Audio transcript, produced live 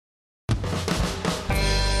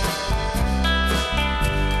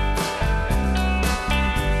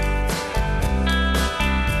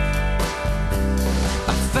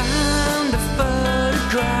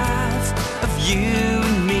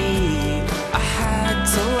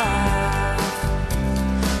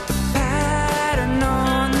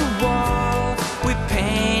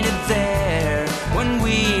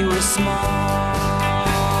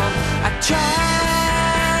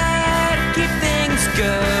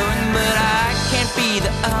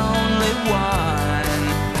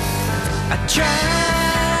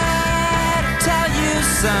tried to tell you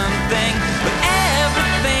something, but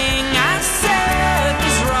everything I said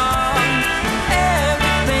was wrong.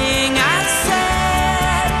 Everything I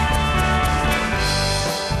said.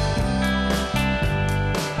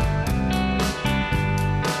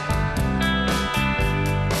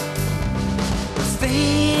 The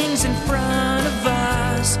things in front of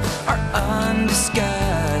us are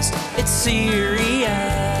undiscussed. It's serious.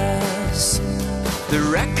 The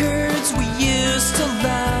records we used to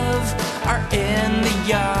love are in the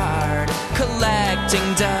yard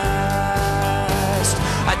collecting dust.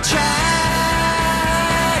 I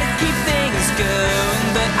try to keep things going,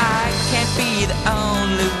 but I can't be the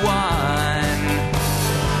only one.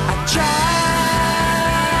 I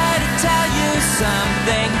try to tell you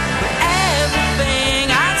something, but everything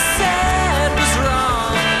I said was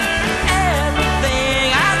wrong. Everything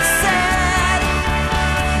I said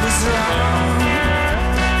was wrong.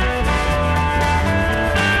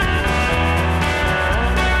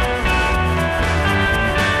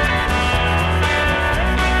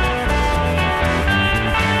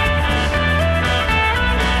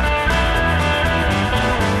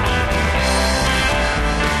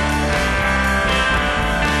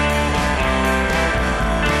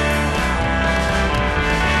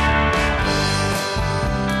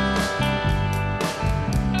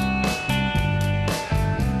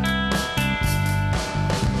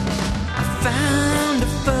 Found a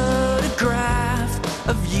photograph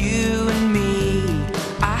of you and me.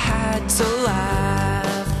 I had to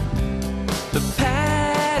laugh. The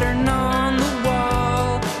pattern on the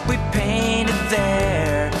wall we painted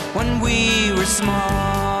there when we were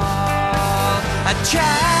small. I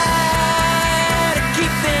try to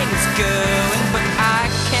keep things going, but I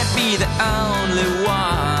can't be the only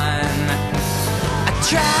one. I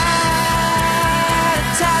try to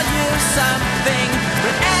tell you something,